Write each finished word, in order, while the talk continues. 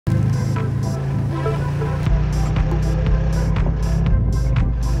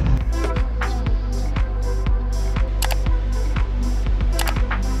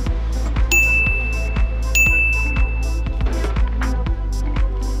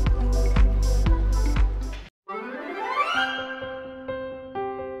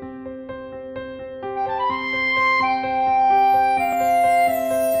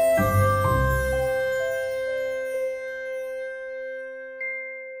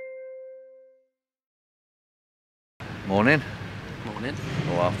Morning. Morning.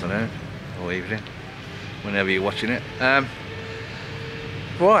 Or afternoon. Or evening. Whenever you're watching it.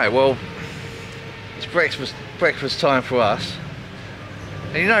 Right, well, it's breakfast time for us.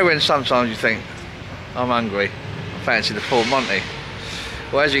 And you know when sometimes you think, I'm hungry, I fancy the Port Monty.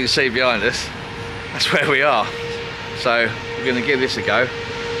 Well, as you can see behind us, that's where we are. So we're going to give this a go.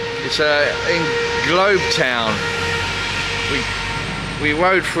 It's in Globe Town. We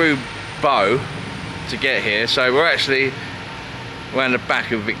rode through Bow to get here, so we're actually around the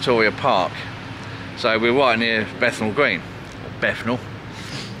back of Victoria Park. So we're right near Bethnal Green, or Bethnal.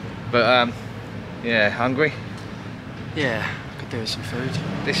 But yeah, hungry? Yeah, could do with some food.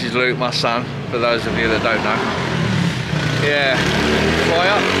 This is Luke, my son, for those of you that don't know. Yeah, fry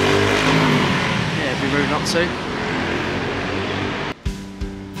up? Yeah, it'd be rude not to.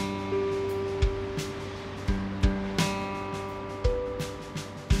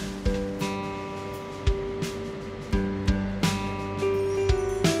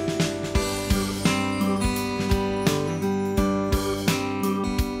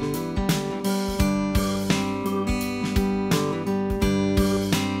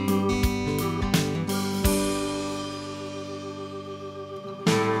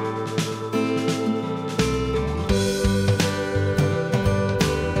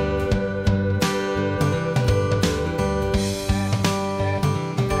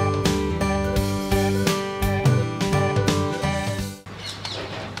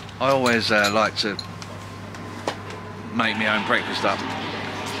 I always like to make my own breakfast up,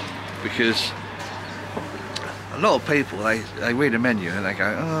 because a lot of people they read a menu and they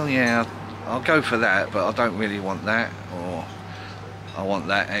go, oh yeah, I'll go for that, but I don't really want that, or I want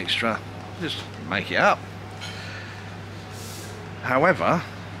that extra. Just make it up. However,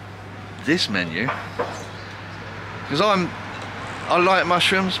 this menu, because I like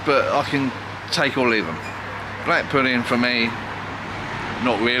mushrooms, but I can take or leave them. Black pudding for me,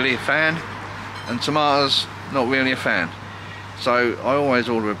 not really a fan, and tomatoes, not really a fan. So I always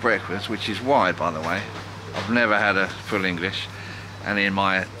order a breakfast, which is why, by the way, I've never had a full English, and in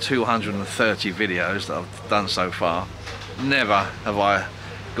my 230 videos that I've done so far, never have I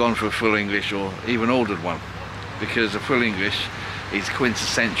gone for a full English or even ordered one, because a full English is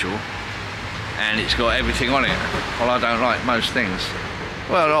quintessential and it's got everything on it. Well, I don't like most things.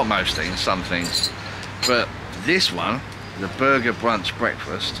 Well, not most things, some things. But this one, the burger brunch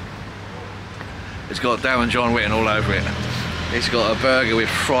breakfast, it's got Darren John written all over it. It's got a burger with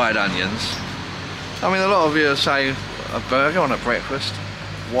fried onions. I mean, a lot of you say a burger on a breakfast.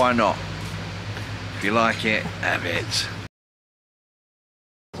 Why not? If you like it, have it.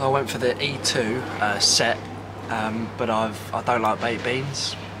 I went for the E2 set, but I don't like baked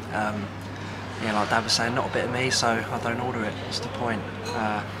beans. Yeah, like Dad was saying, not a bit of me, so I don't order it. What's the point?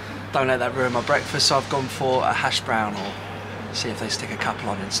 Don't let that ruin my breakfast, so I've gone for a hash brown, or see if they stick a couple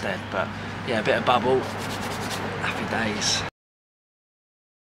on instead. But yeah, a bit of bubble. Happy days.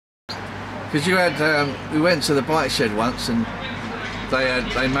 Because you had, we went to the bike shed once and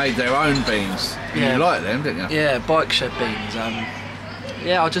they made their own beans. Yeah. You liked them, didn't you? Yeah, bike shed beans.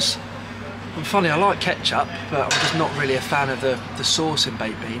 Yeah, I'm funny, I like ketchup, but I'm just not really a fan of the sauce in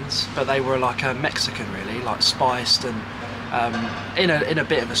baked beans. But they were like a Mexican, really, like spiced and in a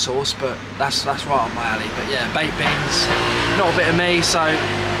bit of a sauce, but that's right on my alley. But yeah, baked beans, not a bit of me, so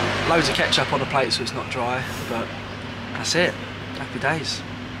loads of ketchup on the plate so it's not dry. But that's it. Happy days.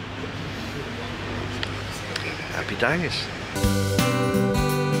 Happy days.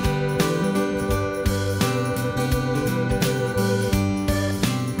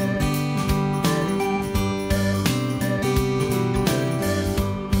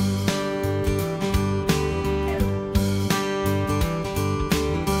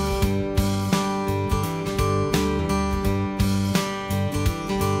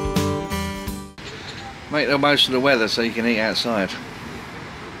 Make the most of the weather so you can eat outside.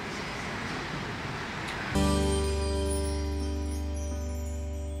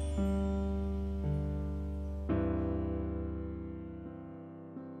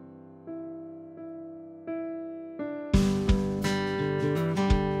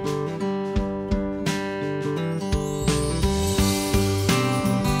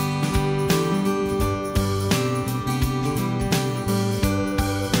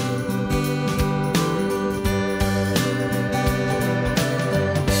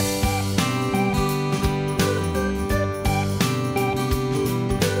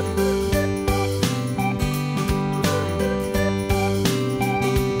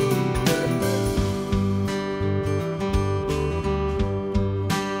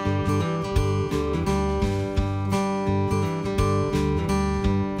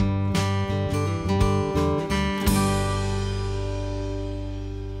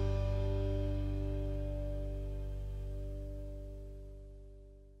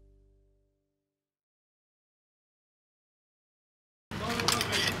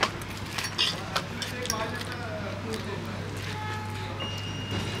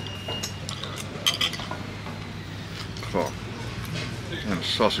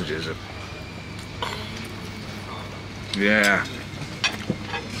 sausages. Yeah.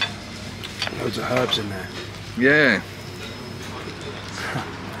 Loads of herbs in there. Yeah.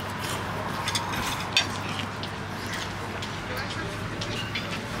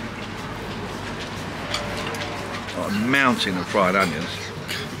 A mountain of fried onions.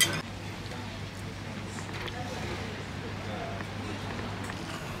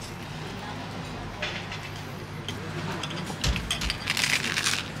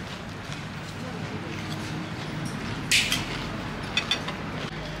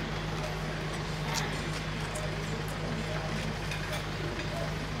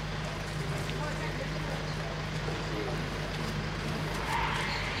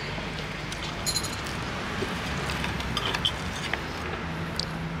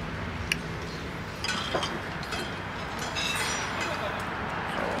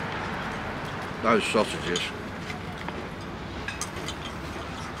 Those sausages.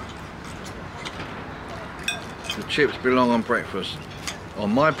 The chips belong on breakfast.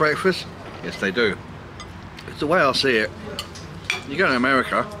 On my breakfast? Yes, they do. It's the way I see it. You go to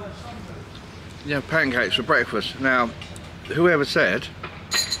America, you have pancakes for breakfast. Now, whoever said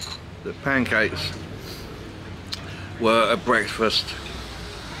that pancakes were a breakfast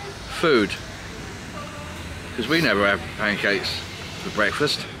food? Because we never have pancakes for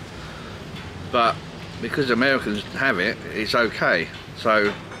breakfast. But because Americans have it, it's okay.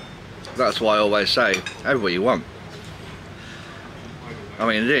 So that's why I always say, have what you want. I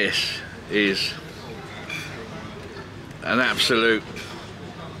mean, this is an absolute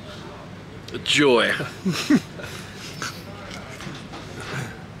joy.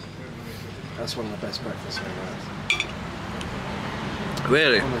 That's one of the best breakfasts I've ever had.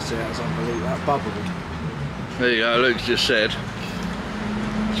 Really? Honestly, that was unbelievable. That bubble. There you go, Luke's just said.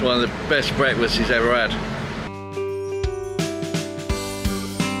 It's one of the best breakfasts he's ever had.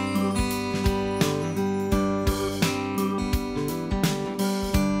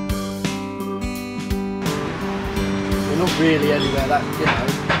 We're not really anywhere that, you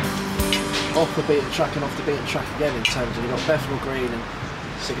know, off the beaten track and off the beaten track again in terms of, you've got Bethnal Green and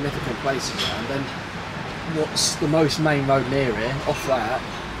significant places around. Then what's the most main road near here, off that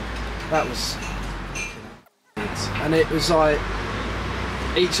was, and it was like,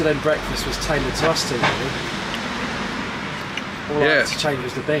 each of them breakfasts was tailored to us two, really. All I had to change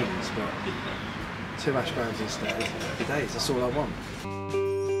was the beans, but 2 hash browns instead, happy days, that's all I want.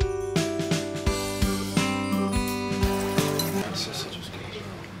 That sausage was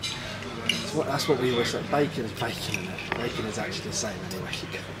good as well. That's what we always say, bacon is bacon, isn't it? Bacon is actually the same anyway.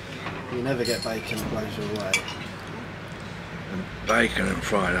 You never get bacon that blows you away. And bacon and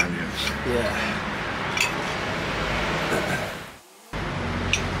fried onions. Yeah.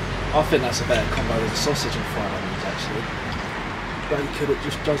 I think that's a better combo with the sausage and fried onions, actually. Bacon, it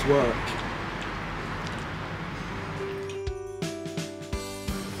just does work.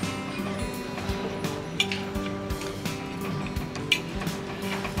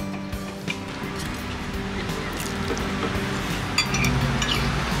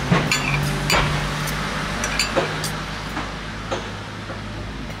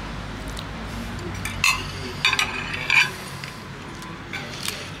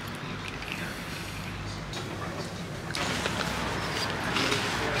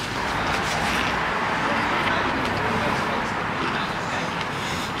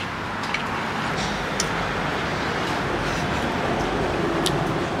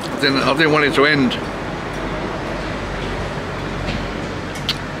 I didn't want it to end.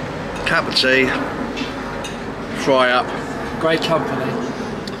 Cup of tea, fry up. Great company.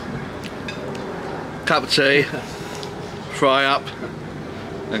 Cup of tea, fry up,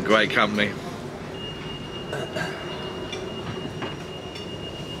 and great company.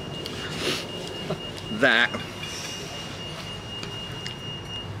 That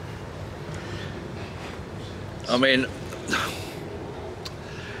I mean,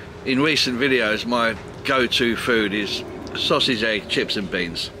 in recent videos my go-to food is sausage, egg, chips and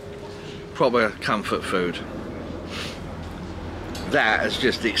beans. Proper comfort food. That has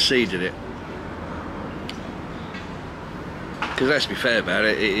just exceeded it. Because let's be fair about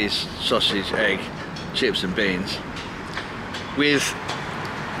it, it is sausage, egg, chips and beans with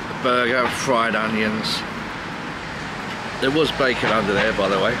a burger, fried onions. There was bacon under there, by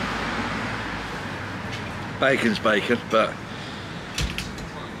the way. Bacon's bacon, but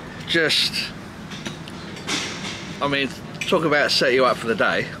just, I mean, talk about set you up for the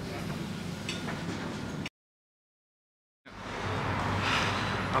day.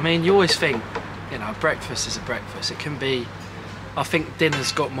 I mean, you always think, you know, breakfast is a breakfast. It can be, I think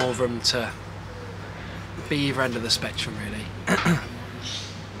dinner's got more room to be either end of the spectrum, really.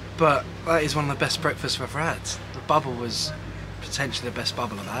 but that is one of the best breakfasts I've ever had. The bubble was potentially the best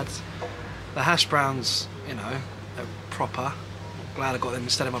bubble I've had. The hash browns, you know, are proper. Glad I got them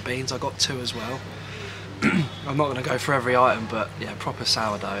instead of my beans. I got 2 as well. I'm not going to go for every item, but yeah, proper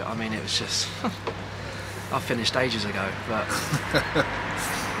sourdough. I mean, it was just... I finished ages ago, but...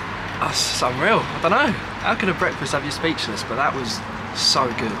 That's unreal. I don't know. How can a breakfast have you speechless? But that was so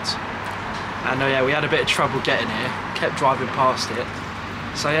good. And yeah, we had a bit of trouble getting here. Kept driving past it.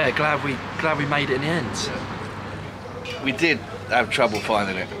 So yeah, glad we made it in the end. We did have trouble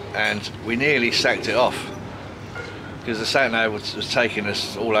finding it, and we nearly sacked it off because the sat-nav was taking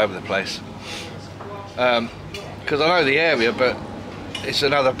us all over the place. Because I know the area, but it's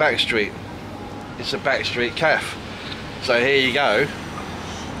another Backstreet. It's a Backstreet Cafe. So here you go.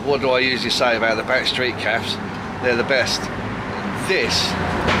 What do I usually say about the Backstreet Cafes? They're the best. This,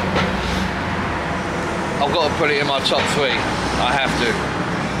 I've got to put it in my top 3. I have to.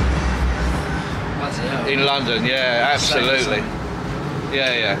 In London, yeah, absolutely.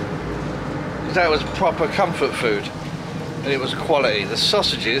 Yeah. That was proper comfort food, and it was quality. The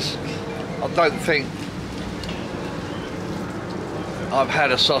sausages, I don't think I've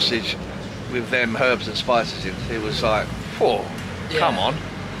had a sausage with them herbs and spices in. It was like, oh, come on.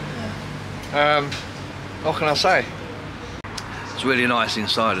 What can I say? It's really nice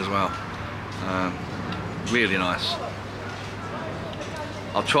inside as well. Really nice.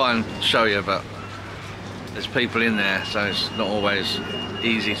 I'll try and show you, but there's people in there, so it's not always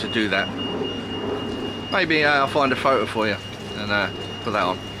easy to do that. Maybe I'll find a photo for you and put that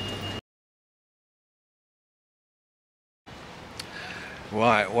on.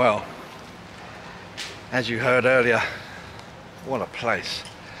 Right, well, as you heard earlier, what a place.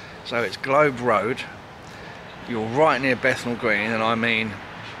 So it's Globe Road. You're right near Bethnal Green, and I mean,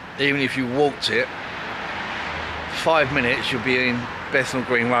 even if you walked it 5 minutes, you'll be in Bethnal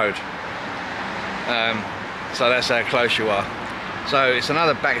Green Road. So that's how close you are. So it's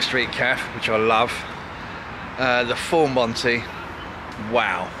another Backstreet Cafe, which I love. The full Monty,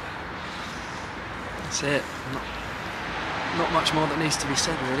 wow. That's it. Not much more that needs to be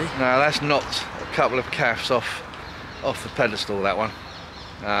said, really. No, that's knocked a couple of cafes off the pedestal, that one.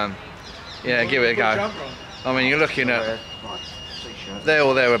 Yeah, give it a go. I mean, you're looking at, there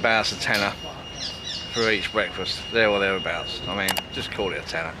or thereabouts, a tenner for each breakfast. There or thereabouts. I mean, just call it a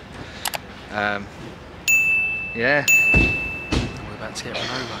tenner. Yeah. We're about to get one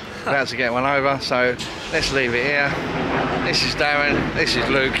over. About to get one over, so let's leave it here. This is Darren, this is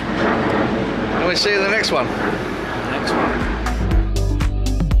Luke, and we'll see you in the next one.